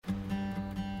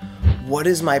What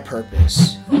is my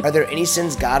purpose? Are there any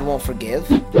sins God won't forgive?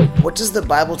 What does the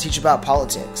Bible teach about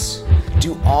politics?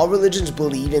 Do all religions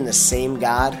believe in the same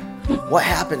God? What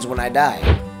happens when I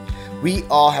die? We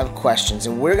all have questions,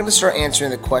 and we're going to start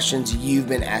answering the questions you've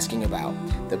been asking about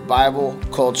the Bible,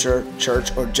 culture,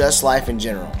 church, or just life in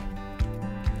general.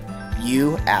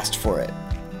 You asked for it.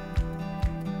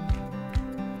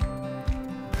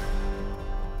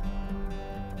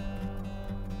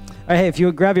 All right, hey, if you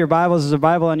would grab your Bibles, there's a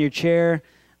Bible on your chair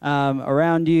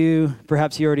around you.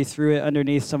 Perhaps you already threw it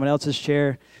underneath someone else's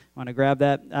chair. Want to grab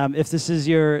that. If this is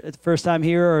your first time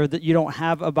here or that you don't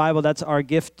have a Bible, that's our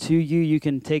gift to you. You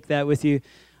can take that with you.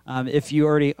 If you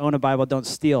already own a Bible, don't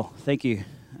steal. Thank you.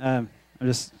 I'm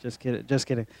just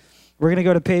kidding. We're going to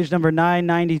go to page number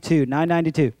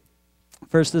 992.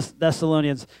 First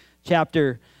Thessalonians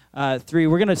chapter 3.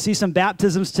 We're going to see some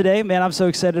baptisms today. Man, I'm so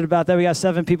excited about that. We got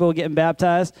 7 people getting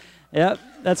baptized. Yep,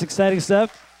 that's exciting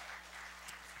stuff.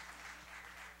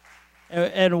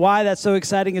 And why that's so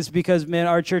exciting is because, man,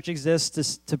 our church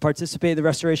exists to participate in the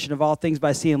restoration of all things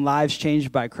by seeing lives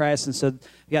changed by Christ. And so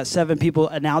we got 7 people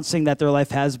announcing that their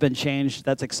life has been changed.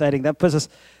 That's exciting. That puts us,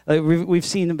 we've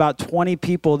seen about 20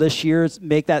 people this year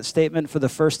make that statement for the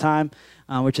first time,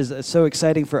 which is so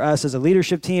exciting for us as a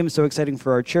leadership team, so exciting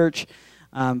for our church.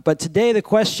 But today the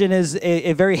question is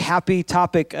a very happy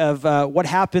topic of what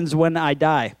happens when I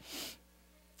die.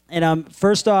 And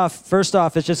first off,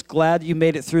 it's just glad you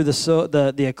made it through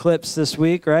the eclipse this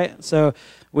week, right? So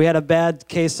we had a bad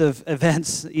case of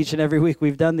events each and every week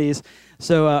we've done these.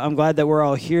 So I'm glad that we're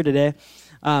all here today.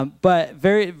 But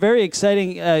very, very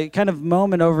exciting kind of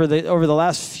moment over the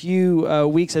last few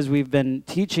weeks as we've been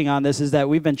teaching on this is that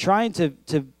we've been trying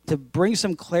to bring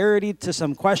some clarity to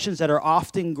some questions that are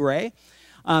often gray.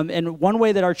 And one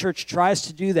way that our church tries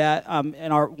to do that, and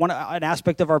an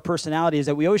aspect of our personality is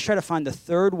that we always try to find the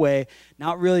third way,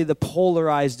 not really the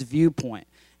polarized viewpoint.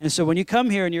 And so when you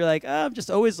come here and you're like, I'm just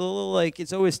always a little like,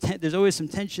 it's always there's always some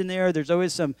tension there. There's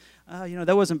always some,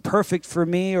 that wasn't perfect for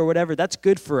me or whatever. That's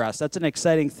good for us. That's an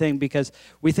exciting thing because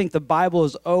we think the Bible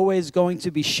is always going to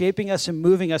be shaping us and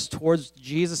moving us towards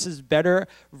Jesus's better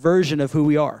version of who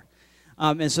we are.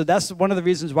 And so that's one of the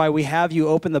reasons why we have you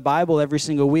open the Bible every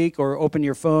single week or open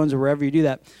your phones or wherever you do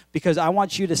that, because I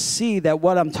want you to see that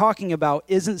what I'm talking about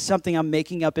isn't something I'm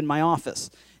making up in my office.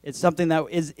 It's something that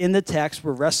is in the text.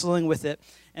 We're wrestling with it.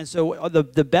 And so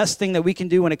the best thing that we can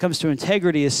do when it comes to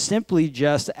integrity is simply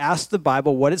just ask the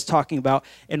Bible what it's talking about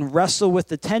and wrestle with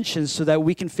the tensions so that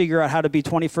we can figure out how to be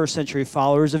 21st century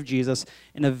followers of Jesus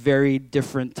in a very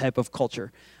different type of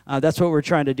culture. That's what we're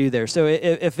trying to do there. So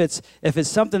if it's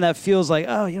something that feels like,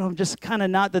 I'm just kind of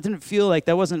not, that didn't feel like,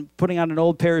 that wasn't putting on an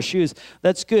old pair of shoes,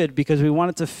 that's good because we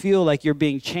want it to feel like you're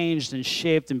being changed and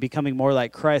shaped and becoming more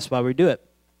like Christ while we do it.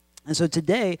 And so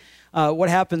today, what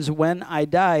happens when I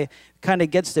die kind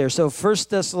of gets there. So 1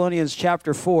 Thessalonians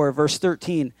chapter 4, verse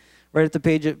 13, right at the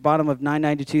page at bottom of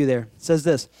 992 there, it says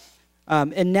this.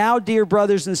 And now, dear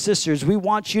brothers and sisters, we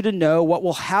want you to know what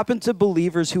will happen to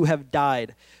believers who have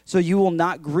died, so you will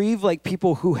not grieve like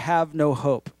people who have no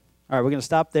hope. All right, we're going to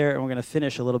stop there, and we're going to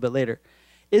finish a little bit later.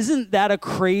 Isn't that a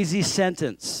crazy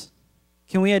sentence?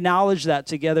 Can we acknowledge that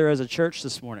together as a church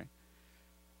this morning?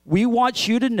 We want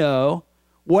you to know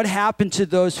what happened to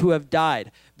those who have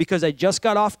died, because I just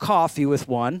got off coffee with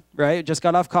one, right? Just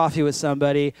got off coffee with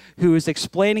somebody who was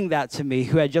explaining that to me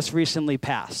who had just recently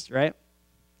passed, right?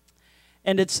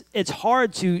 And it's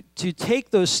hard to take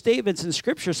those statements in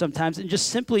Scripture sometimes and just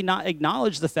simply not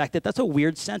acknowledge the fact that that's a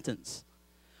weird sentence.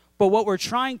 But what we're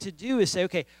trying to do is say,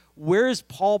 okay, where is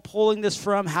Paul pulling this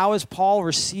from? How is Paul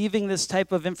receiving this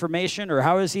type of information? Or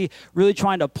how is he really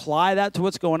trying to apply that to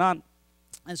what's going on?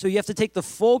 And so you have to take the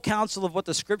full counsel of what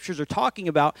the Scriptures are talking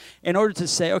about in order to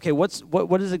say, okay,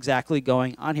 what is exactly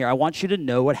going on here? I want you to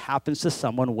know what happens to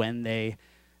someone when they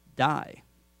die.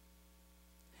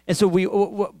 And so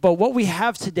but what we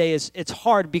have today is, it's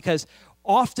hard because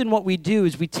often what we do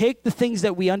is we take the things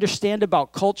that we understand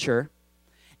about culture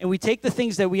and we take the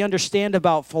things that we understand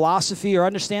about philosophy or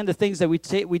understand the things that we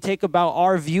take about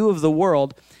our view of the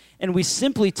world, and we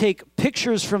simply take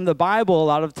pictures from the Bible a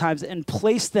lot of times and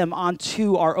place them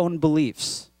onto our own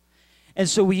beliefs. And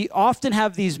so we often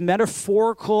have these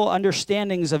metaphorical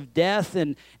understandings of death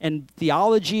and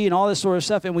theology and all this sort of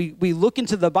stuff. And we look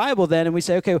into the Bible then and we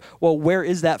say, okay, well, where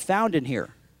is that found in here?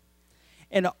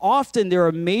 And often there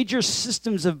are major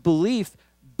systems of belief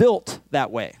built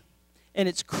that way. And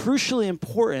it's crucially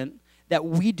important that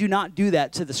we do not do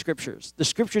that to the Scriptures. The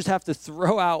Scriptures have to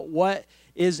throw out what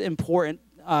is important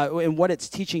and what it's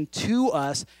teaching to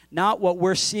us, not what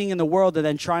we're seeing in the world and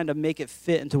then trying to make it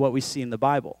fit into what we see in the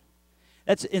Bible.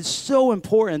 It's so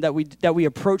important that we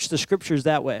approach the scriptures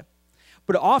that way.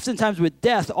 But oftentimes with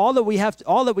death, all that we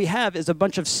have is a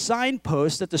bunch of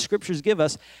signposts that the scriptures give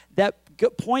us that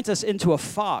point us into a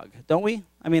fog, don't we?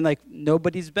 I mean, like,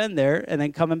 nobody's been there and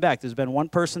then coming back. There's been one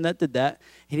person that did that.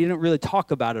 He didn't really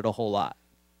talk about it a whole lot.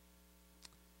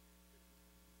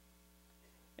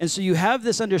 And so you have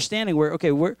this understanding where,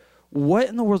 okay, what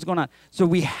in the world's going on? So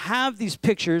we have these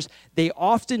pictures. They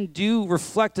often do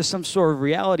reflect to some sort of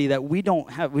reality that we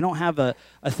don't have. We don't have a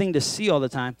thing to see all the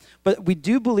time. But we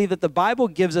do believe that the Bible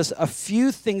gives us a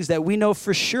few things that we know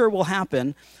for sure will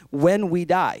happen when we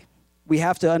die. We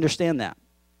have to understand that.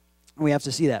 We have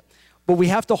to see that. But we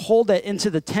have to hold that into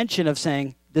the tension of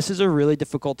saying, this is a really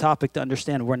difficult topic to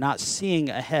understand. We're not seeing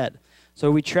ahead. So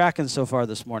are we tracking so far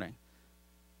this morning?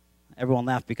 Everyone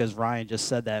laughed because Ryan just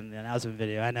said that in the announcement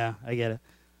video. I know, I get it.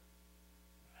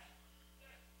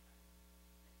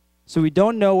 So we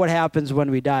don't know what happens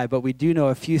when we die, but we do know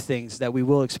a few things that we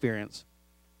will experience,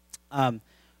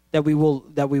 that we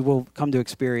will come to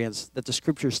experience, that the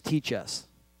scriptures teach us.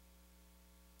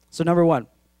 So number one,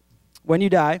 when you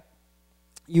die,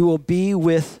 you will be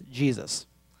with Jesus.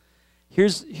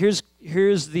 Here's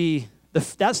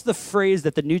that's the phrase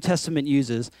that the New Testament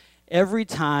uses every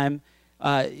time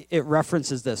it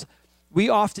references this. We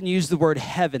often use the word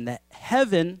heaven. That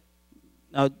heaven,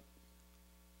 now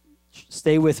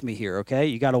stay with me here, okay?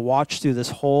 You got to watch through this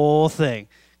whole thing.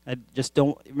 I just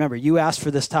don't, remember, you asked for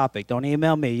this topic. Don't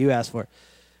email me, you asked for it.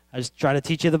 I just try to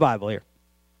teach you the Bible here.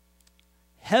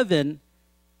 Heaven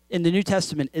in the New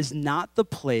Testament is not the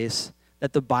place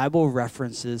that the Bible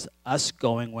references us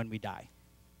going when we die.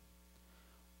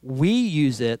 We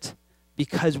use it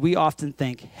because we often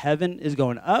think heaven is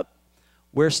going up,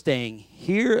 we're staying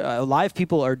here, alive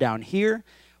people are down here,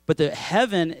 but the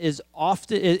heaven is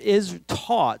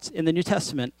taught in the New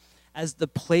Testament as the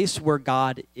place where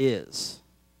God is.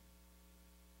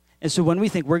 And so when we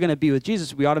think we're going to be with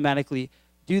Jesus, we automatically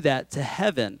do that to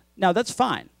heaven. Now, that's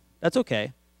fine. That's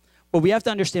okay. But we have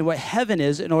to understand what heaven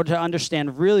is in order to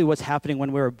understand really what's happening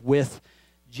when we're with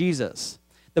Jesus.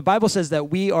 The Bible says that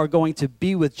we are going to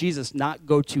be with Jesus, not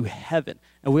go to heaven.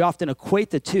 And we often equate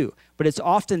the two. But it's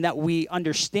often that we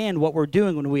understand what we're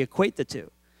doing when we equate the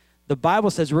two. The Bible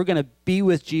says we're going to be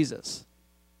with Jesus.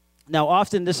 Now,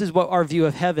 often this is what our view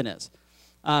of heaven is.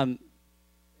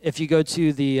 If you go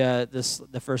to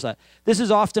the first slide, this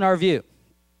is often our view.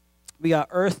 We got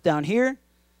earth down here,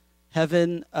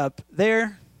 heaven up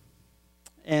there,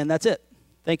 and that's it.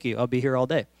 Thank you. I'll be here all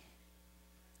day.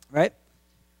 Right?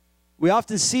 We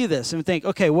often see this and think,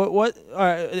 okay, all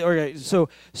right, okay, so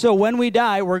when we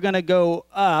die, we're going to go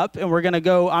up, and we're going to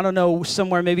go, I don't know,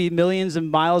 somewhere maybe millions of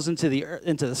miles into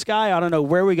the sky. I don't know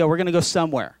where we go. We're going to go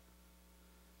somewhere.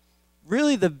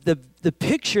 Really, the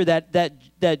picture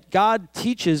that God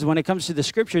teaches when it comes to the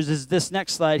scriptures is this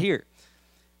next slide here.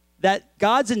 That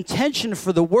God's intention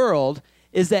for the world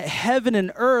is that heaven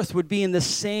and earth would be in the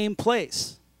same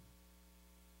place.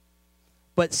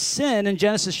 But sin, in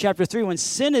Genesis chapter 3, when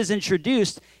sin is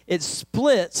introduced, it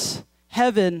splits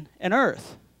heaven and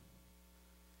earth.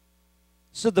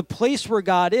 So the place where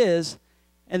God is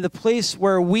and the place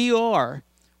where we are,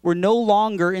 we're no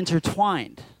longer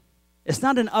intertwined. It's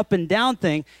not an up and down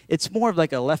thing. It's more of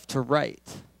like a left to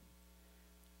right.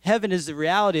 Heaven is the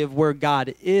reality of where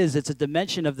God is. It's a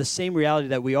dimension of the same reality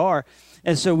that we are.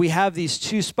 And so we have these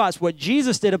two spots. What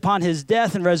Jesus did upon his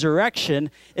death and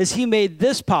resurrection is he made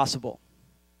this possible.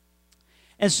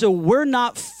 And so we're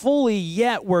not fully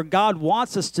yet where God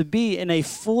wants us to be in a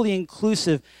fully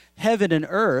inclusive heaven and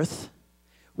earth.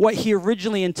 What he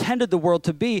originally intended the world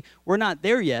to be, we're not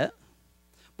there yet.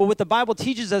 But what the Bible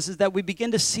teaches us is that we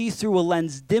begin to see through a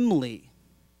lens dimly.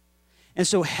 And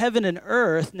so heaven and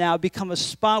earth now become a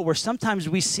spot where sometimes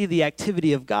we see the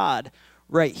activity of God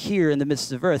right here in the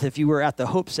midst of earth. If you were at the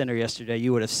Hope Center yesterday,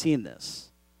 you would have seen this.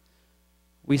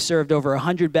 We served over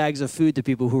 100 bags of food to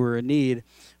people who were in need.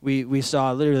 We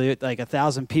saw literally like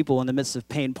 1,000 people in the midst of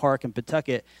Payne Park in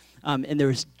Pawtucket, and there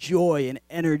was joy and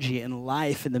energy and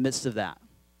life in the midst of that.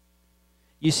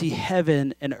 You see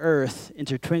heaven and earth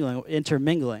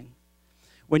intermingling.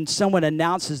 When someone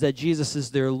announces that Jesus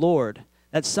is their Lord,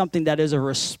 that's something that is a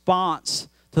response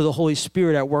to the Holy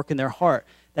Spirit at work in their heart.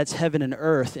 That's heaven and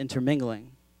earth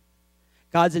intermingling.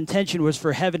 God's intention was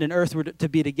for heaven and earth to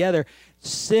be together.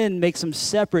 Sin makes them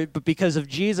separate, but because of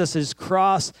Jesus'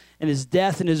 cross and his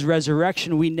death and his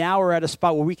resurrection, we now are at a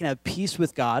spot where we can have peace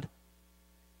with God,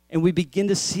 and we begin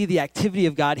to see the activity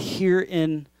of God here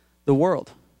in the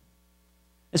world.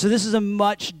 And so this is a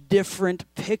much different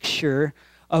picture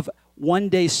of one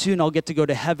day soon I'll get to go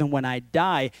to heaven when I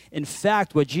die. In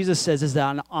fact, what Jesus says is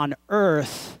that on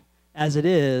earth as it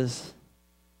is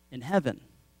in heaven.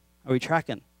 Are we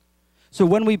tracking? So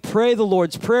when we pray the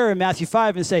Lord's Prayer in Matthew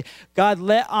 5 and say, God,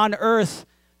 let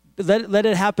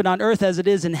it happen on earth as it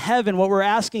is in heaven, what we're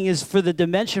asking is for the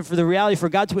dimension, for the reality, for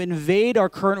God to invade our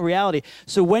current reality.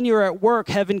 So when you're at work,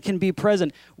 heaven can be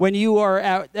present. When you are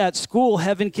at school,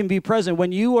 heaven can be present.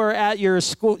 When you are at your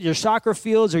school, your soccer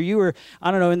fields, or you are,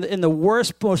 I don't know, in the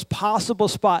worst, most possible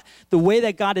spot, the way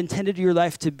that God intended your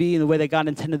life to be and the way that God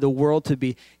intended the world to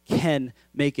be can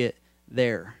make it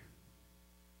there.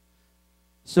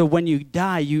 So when you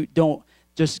die, you don't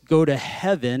just go to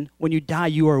heaven. When you die,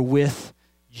 you are with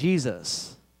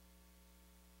Jesus.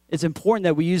 It's important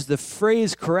that we use the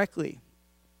phrase correctly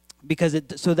because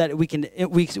so that we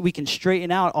can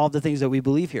straighten out all the things that we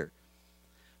believe here.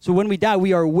 So when we die,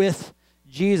 we are with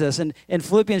Jesus. And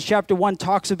Philippians chapter 1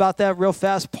 talks about that real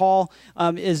fast. Paul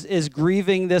is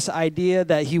grieving this idea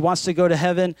that he wants to go to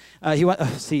heaven.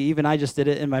 Even I just did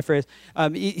it in my phrase.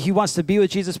 He wants to be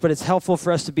with Jesus, but it's helpful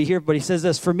for us to be here. But he says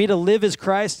this, for me to live is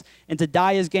Christ and to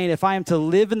die is gain. If I am to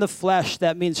live in the flesh,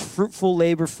 that means fruitful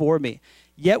labor for me.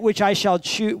 Yet which I shall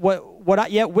choose,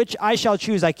 which I shall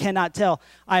choose, I cannot tell.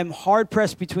 I am hard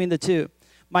pressed between the two.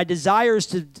 My desire is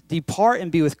to depart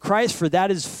and be with Christ, for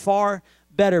that is far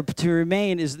better. To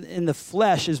remain is in the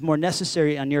flesh is more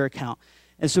necessary on your account.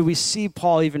 And so we see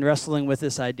Paul even wrestling with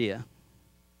this idea.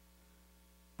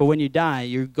 But when you die,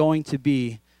 you're going to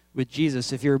be with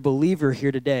Jesus. If you're a believer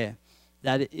here today,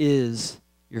 that is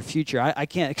your future. I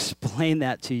can't explain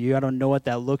that to you. I don't know what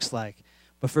that looks like.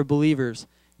 But for believers,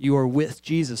 you are with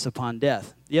Jesus upon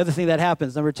death. The other thing that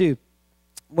happens, number 2,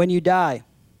 when you die,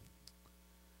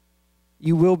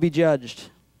 you will be judged.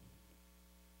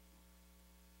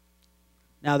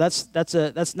 Now,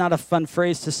 that's not a fun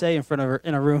phrase to say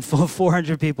in a room full of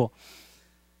 400 people.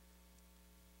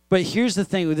 But here's the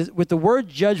thing. With the word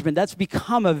judgment, that's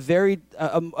become a very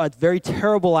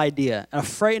terrible idea, a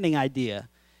frightening idea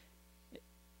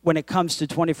when it comes to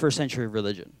 21st century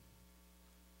religion.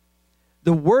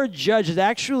 The word judge is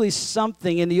actually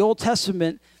something in the Old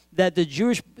Testament that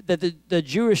the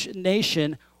Jewish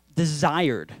nation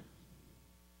desired.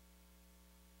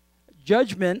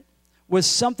 Judgment was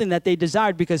something that they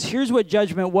desired, because here's what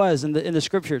judgment was in the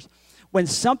scriptures. When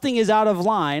something is out of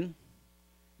line,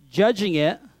 judging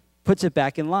it puts it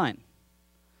back in line.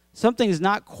 Something is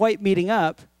not quite meeting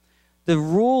up, the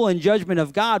rule and judgment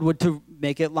of God would to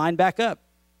make it line back up.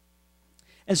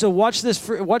 And so watch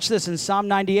this in Psalm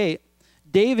 98.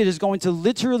 David is going to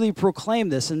literally proclaim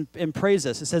this and praise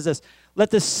this. It says this,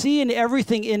 let the sea and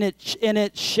everything in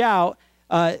it shout,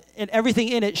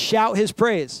 shout his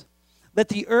praise. Let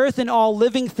the earth and all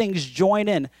living things join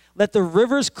in. Let the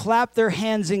rivers clap their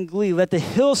hands in glee. Let the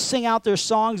hills sing out their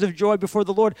songs of joy before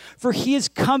the Lord, for he is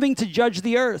coming to judge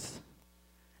the earth.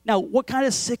 Now, what kind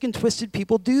of sick and twisted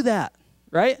people do that,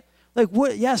 right? Like,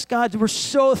 what? Yes, God, we're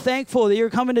so thankful that you're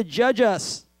coming to judge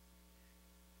us.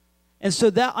 And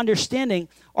so that understanding,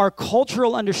 our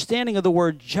cultural understanding of the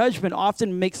word judgment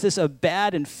often makes this a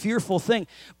bad and fearful thing.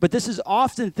 But this is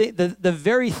often the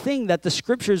very thing that the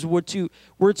scriptures were to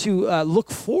look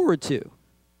forward to.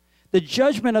 The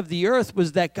judgment of the earth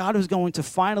was that God was going to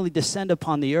finally descend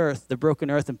upon the earth, the broken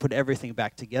earth, and put everything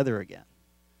back together again.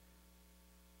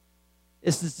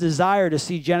 It's this desire to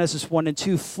see Genesis 1 and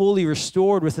 2 fully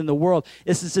restored within the world.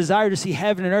 It's this desire to see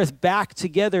heaven and earth back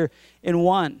together in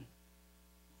one.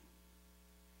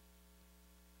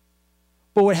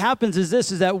 But what happens is this,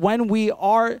 is that when we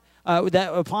are,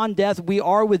 that upon death, we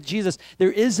are with Jesus,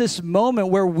 there is this moment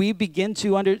where we begin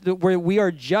to, where we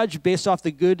are judged based off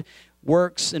the good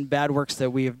works and bad works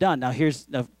that we have done.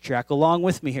 Now track along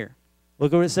with me here.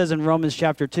 Look at what it says in Romans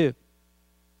chapter 2.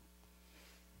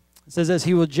 It says this,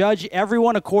 he will judge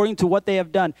everyone according to what they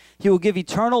have done. He will give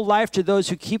eternal life to those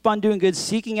who keep on doing good,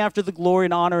 seeking after the glory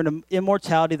and honor and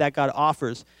immortality that God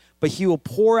offers. But he will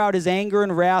pour out his anger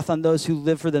and wrath on those who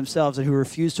live for themselves and who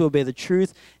refuse to obey the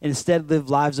truth and instead live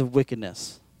lives of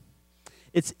wickedness.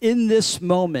 It's in this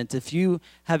moment, if you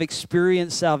have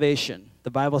experienced salvation,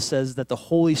 the Bible says that the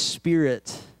Holy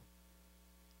Spirit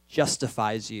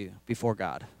justifies you before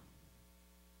God.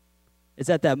 It's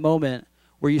at that moment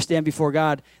where you stand before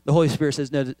God, the Holy Spirit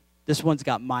says, no, this one's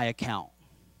got my account.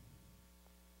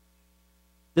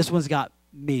 This one's got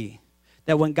me.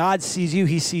 That when God sees you,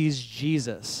 he sees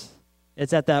Jesus.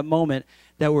 It's at that moment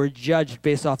that we're judged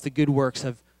based off the good works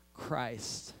of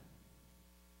Christ.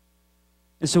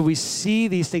 And so we see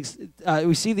these things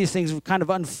kind of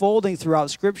unfolding throughout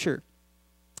Scripture.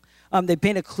 They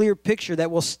paint a clear picture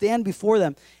that will stand before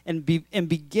them and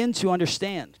begin to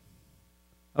understand.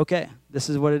 Okay, this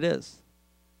is what it is.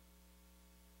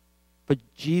 But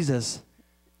Jesus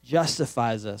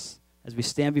justifies us as we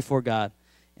stand before God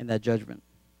in that judgment.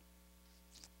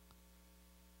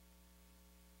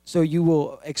 So you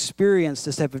will experience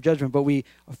this type of judgment, but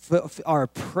our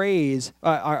praise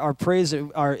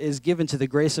is given to the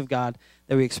grace of God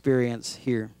that we experience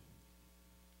here.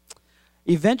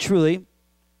 Eventually,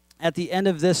 at the end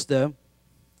of this, though,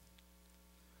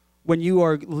 when you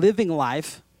are living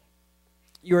life,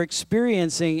 you're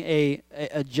experiencing a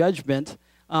judgment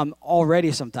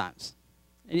already sometimes.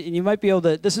 And you might be able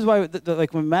to, this is why,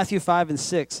 like when Matthew 5 and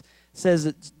 6 says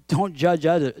that don't judge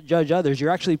others, you're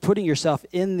actually putting yourself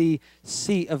in the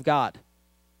seat of God.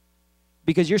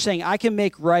 Because you're saying, I can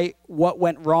make right what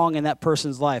went wrong in that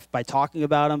person's life by talking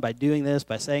about them, by doing this,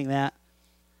 by saying that.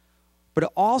 But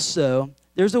also,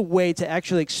 there's a way to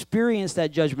actually experience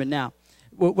that judgment now.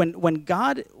 When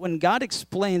God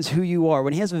explains who you are,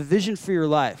 when he has a vision for your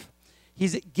life,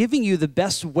 he's giving you the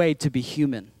best way to be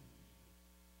human.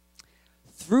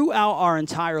 Throughout our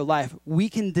entire life, we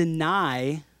can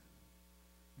deny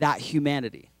that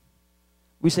humanity.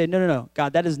 We say, no,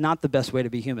 God, that is not the best way to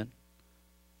be human.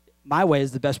 My way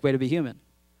is the best way to be human.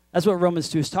 That's what Romans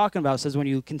 2 is talking about. It says when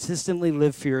you consistently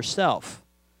live for yourself,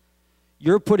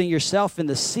 you're putting yourself in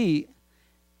the seat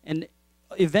and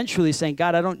eventually saying,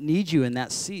 God, I don't need you in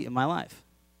that seat in my life.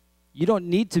 You don't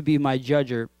need to be my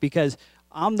judger because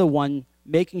I'm the one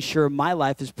making sure my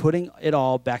life is putting it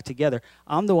all back together.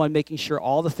 I'm the one making sure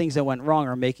all the things that went wrong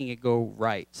are making it go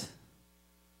right.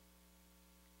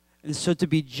 And so to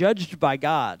be judged by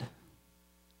God,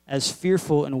 as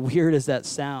fearful and weird as that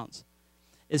sounds,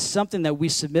 is something that we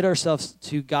submit ourselves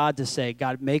to God to say,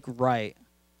 God, make right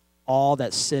all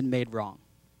that sin made wrong.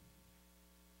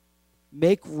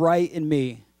 Make right in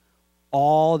me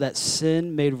all that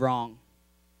sin made wrong.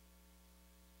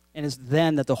 And it's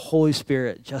then that the Holy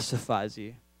Spirit justifies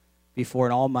you before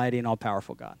an almighty and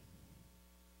all-powerful God.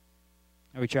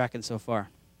 Are we tracking so far?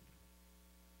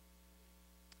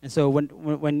 And so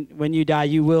when you die,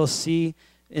 you will see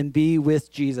and be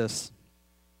with Jesus.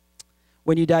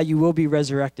 When you die, you will be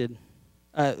resurrected.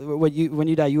 When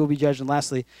you die, you will be judged. And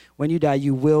lastly, when you die,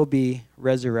 you will be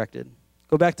resurrected.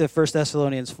 Go back to 1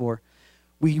 Thessalonians 4.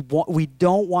 We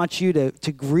don't want you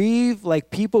to grieve like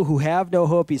people who have no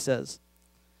hope, he says.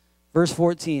 Verse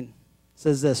 14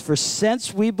 says this, for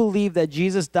since we believe that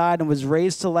Jesus died and was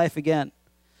raised to life again,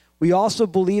 we also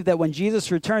believe that when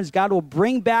Jesus returns, God will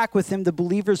bring back with him the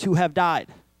believers who have died.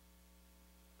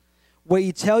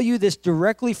 We tell you this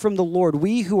directly from the Lord.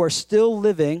 We who are still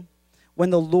living, when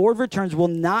the Lord returns, will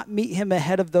not meet him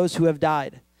ahead of those who have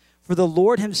died. For the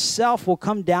Lord himself will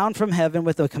come down from heaven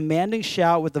with a commanding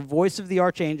shout, with the voice of the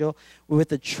archangel, with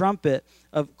the trumpet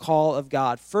of call of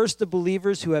God. First the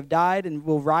believers who have died and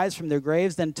will rise from their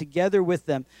graves, then together with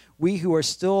them, we who are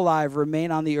still alive,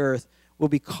 remain on the earth, will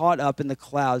be caught up in the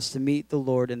clouds to meet the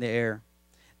Lord in the air.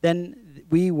 Then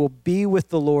we will be with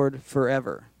the Lord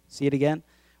forever. See it again?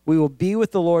 We will be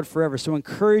with the Lord forever. So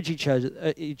encourage each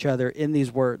other in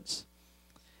these words.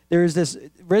 There is this,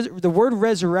 the word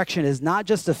resurrection is not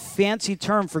just a fancy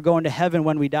term for going to heaven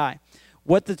when we die.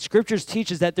 What the scriptures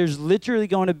teach is that there's literally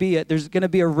going to be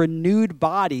a renewed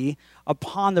body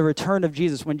upon the return of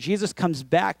Jesus. When Jesus comes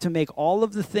back to make all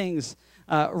of the things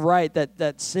right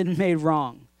that sin made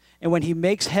wrong. And when he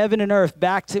makes heaven and earth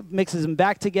mixes them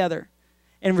back together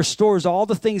and restores all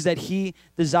the things that he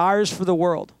desires for the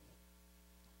world.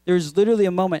 There's literally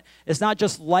a moment. It's not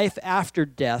just life after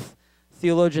death.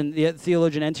 The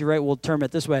theologian N.T. Wright will term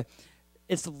it this way.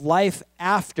 It's life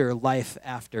after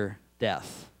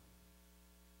death.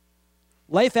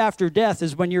 Life after death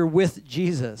is when you're with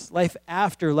Jesus. Life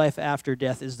after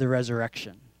death is the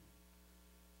resurrection.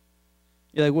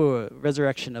 You're like, whoa,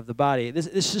 resurrection of the body. This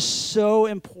is so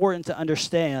important to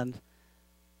understand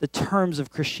the terms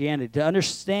of Christianity, to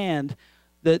understand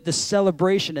the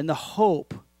celebration and the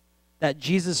hope that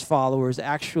Jesus' followers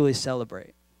actually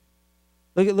celebrate.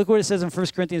 Look what it says in 1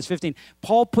 Corinthians 15.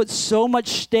 Paul puts so much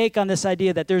stake on this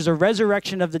idea that there's a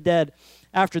resurrection of the dead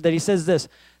after that. He says this,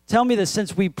 tell me this,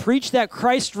 since we preach that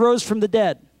Christ rose from the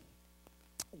dead,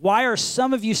 why are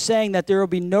some of you saying that there will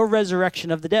be no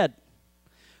resurrection of the dead?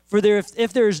 For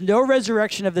if there is no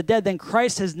resurrection of the dead, then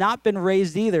Christ has not been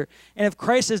raised either. And if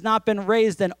Christ has not been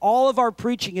raised, then all of our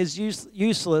preaching is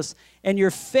useless, and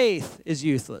your faith is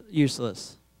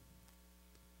useless.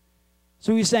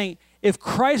 So he's saying, if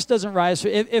Christ doesn't rise,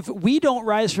 if we don't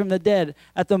rise from the dead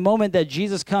at the moment that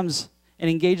Jesus comes and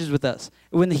engages with us,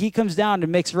 when he comes down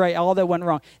and makes right all that went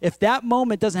wrong, if that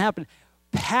moment doesn't happen,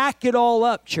 pack it all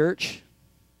up, church.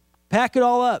 Pack it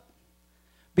all up.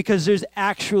 Because there's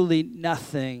actually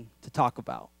nothing to talk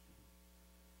about.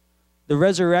 The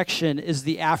resurrection is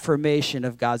the affirmation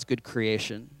of God's good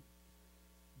creation.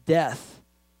 Death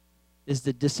is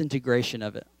the disintegration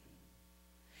of it.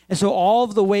 And so all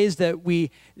of the ways that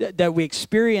we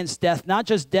experience death, not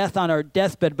just death on our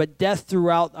deathbed, but death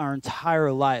throughout our entire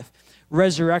life,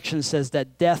 resurrection says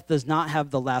that death does not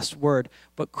have the last word,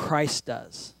 but Christ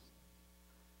does.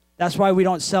 That's why we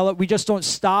just don't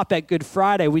stop at Good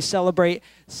Friday. We celebrate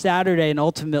Saturday and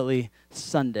ultimately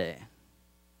Sunday.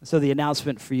 So the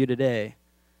announcement for you today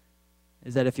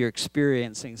is that if you're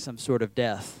experiencing some sort of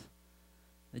death,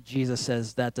 that Jesus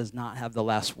says that does not have the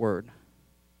last word.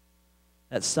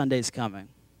 That Sunday's coming.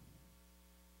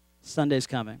 Sunday's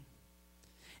coming.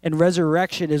 And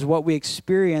resurrection is what we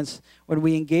experience when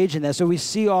we engage in that. So we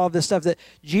see all of this stuff that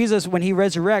Jesus, when he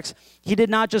resurrects, he did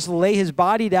not just lay his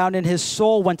body down and his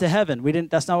soul went to heaven.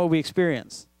 That's not what we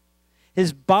experience.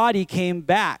 His body came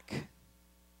back.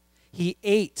 He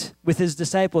ate with his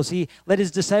disciples. He let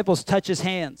his disciples touch his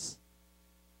hands.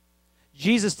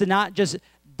 Jesus did not just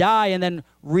die and then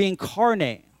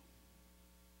reincarnate.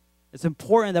 It's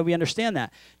important that we understand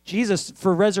that. Jesus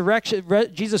resurrects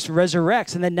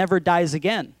and then never dies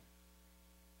again.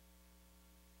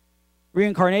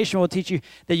 Reincarnation will teach you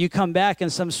that you come back in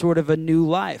some sort of a new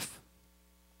life.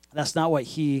 That's not what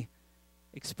he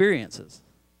experiences.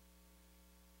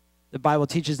 The Bible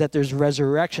teaches that there's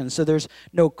resurrection. So there's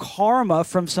no karma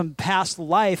from some past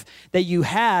life that you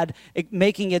had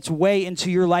making its way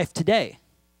into your life today.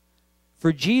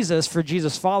 For Jesus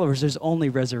followers, there's only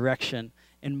resurrection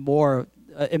and more,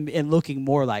 and looking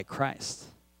more like Christ.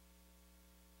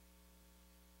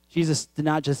 Jesus did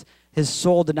not just, his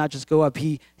soul did not just go up.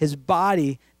 His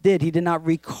body did. He did not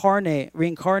reincarnate.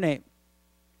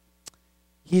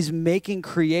 He's making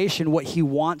creation what he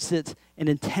wants it and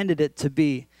intended it to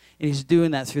be. And he's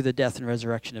doing that through the death and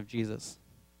resurrection of Jesus.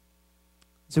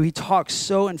 So he talks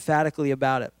so emphatically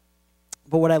about it.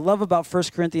 But what I love about 1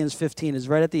 Corinthians 15 is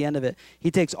right at the end of it,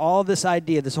 he takes all of this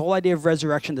idea, this whole idea of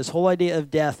resurrection, this whole idea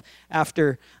of death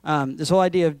and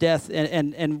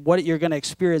what you're going to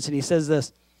experience. And he says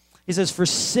this. He says, "For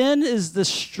sin is the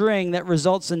string that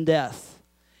results in death,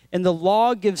 and the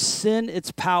law gives sin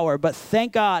its power. But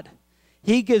thank God,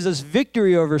 he gives us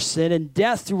victory over sin and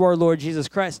death through our Lord Jesus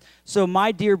Christ. So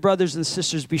my dear brothers and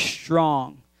sisters, be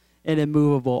strong and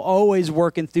immovable. Always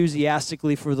work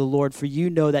enthusiastically for the Lord, for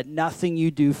you know that nothing you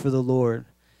do for the Lord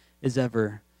is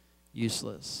ever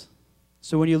useless."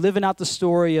 So when you're living out the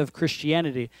story of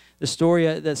Christianity, the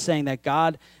story that's saying that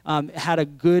God had a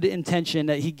good intention,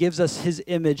 that he gives us his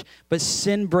image, but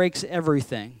sin breaks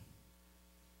everything.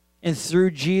 And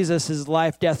through Jesus, his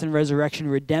life, death, and resurrection,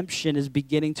 redemption is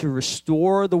beginning to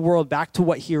restore the world back to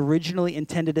what he originally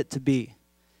intended it to be.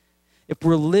 If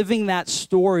we're living that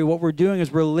story, what we're doing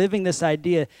is we're living this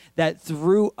idea that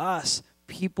through us,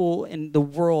 people in the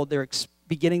world, they're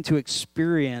beginning to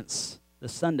experience the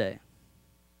Sunday.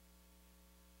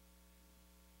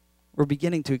 We're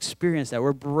beginning to experience that.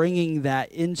 We're bringing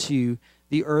that into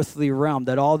the earthly realm,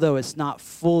 that although it's not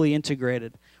fully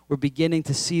integrated, we're beginning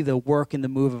to see the work and the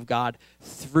move of God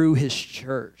through his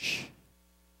church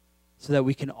so that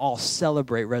we can all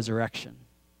celebrate resurrection.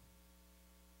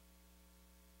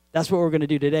 That's what we're going to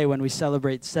do today when we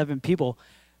celebrate 7 people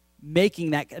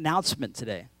making that announcement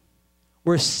today.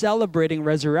 We're celebrating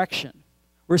resurrection.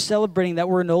 We're celebrating that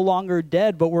we're no longer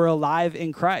dead, but we're alive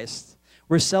in Christ.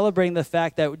 We're celebrating the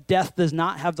fact that death does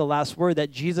not have the last word,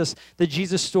 that the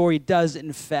Jesus story does,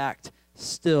 in fact,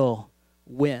 still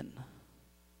win.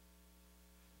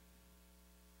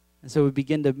 And so we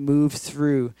begin to move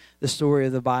through the story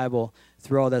of the Bible,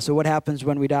 through all that. So what happens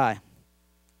when we die?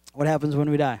 What happens when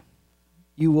we die?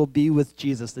 You will be with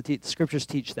Jesus. The scriptures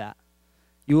teach that.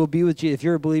 You will be with Jesus. If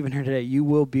you're a believer here today, you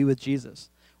will be with Jesus.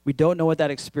 We don't know what that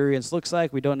experience looks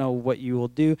like. We don't know what you will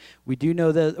do. We do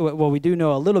know we do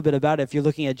know a little bit about it if you're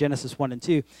looking at Genesis 1 and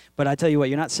 2. But I tell you what,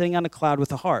 you're not sitting on a cloud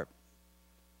with a harp.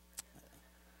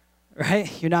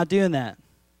 Right? You're not doing that.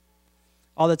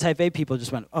 All the type A people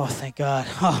just went, "Oh, thank God.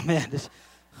 Oh, man.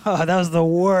 That was the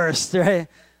worst," right?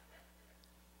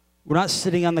 We're not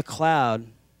sitting on the cloud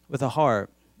with a harp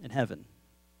in heaven.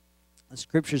 The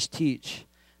scriptures teach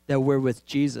that we're with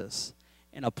Jesus.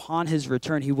 And upon his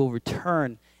return, he will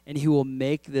return and he will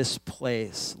make this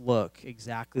place look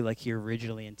exactly like he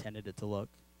originally intended it to look.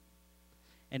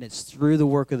 And it's through the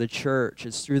work of the church,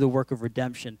 it's through the work of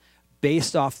redemption,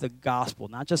 based off the gospel,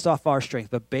 not just off our strength,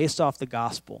 but based off the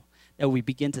gospel, that we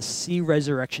begin to see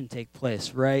resurrection take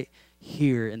place right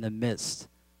here in the midst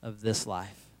of this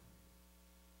life.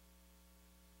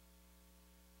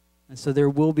 And so there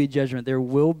will be judgment. There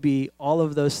will be all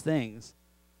of those things.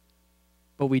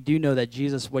 But we do know that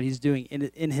Jesus, what he's doing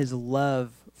in his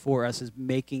love for us, is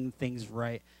making things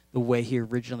right the way he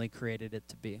originally created it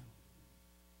to be.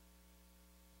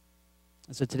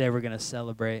 And so today we're going to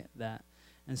celebrate that.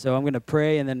 And so I'm going to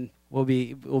pray, and then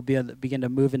begin to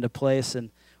move into place, and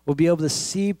we'll be able to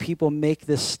see people make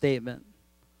this statement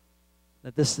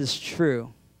that this is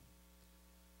true.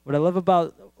 What I love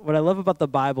about the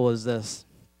Bible is this.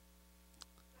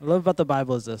 What I love about the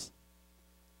Bible is this.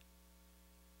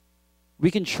 We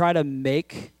can try to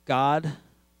make God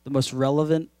the most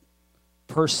relevant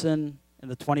person in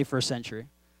the 21st century.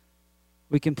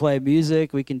 We can play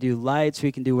music, we can do lights,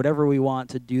 we can do whatever we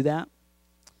want to do that,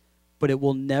 but it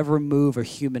will never move a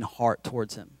human heart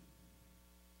towards him.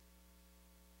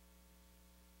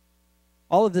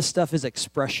 All of this stuff is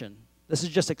expression. This is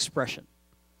just expression.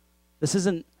 This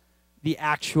isn't the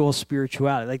actual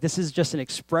spirituality. Like, this is just an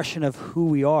expression of who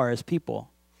we are as people.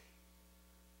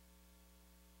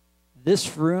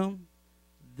 This room,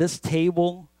 this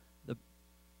table,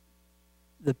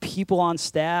 the people on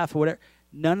staff, whatever,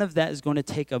 none of that is going to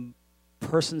take a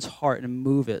person's heart and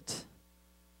move it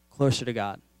closer to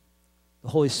God. The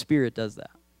Holy Spirit does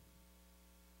that.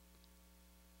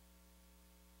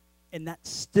 And that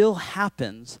still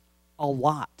happens a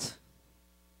lot.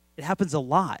 It happens a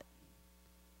lot.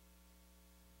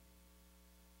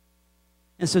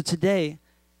 And so today,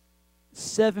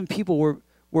 7 people were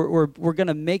going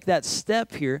to make that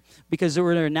step here because they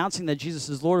were announcing that Jesus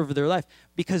is Lord over their life,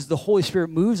 because the Holy Spirit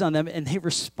moves on them and they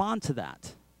respond to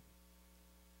that.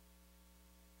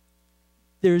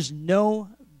 There's no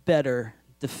better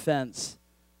defense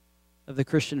of the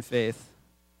Christian faith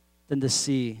than to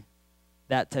see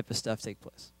that type of stuff take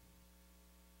place.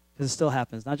 Because it still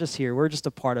happens, not just here. We're just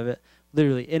a part of it,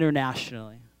 literally,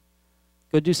 internationally.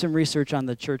 Go do some research on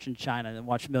the church in China and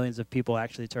watch millions of people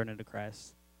actually turn into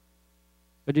Christ.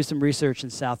 Go do some research in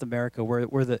South America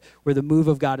where the move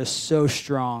of God is so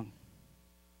strong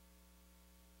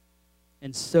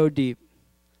and so deep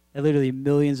that literally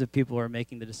millions of people are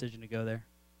making the decision to go there.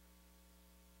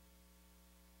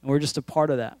 And we're just a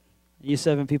part of that. You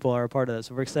 7 people are a part of that.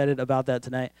 So we're excited about that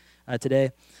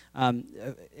today. And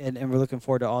we're looking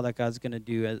forward to all that God's going to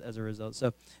do as a result.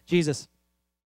 So, Jesus.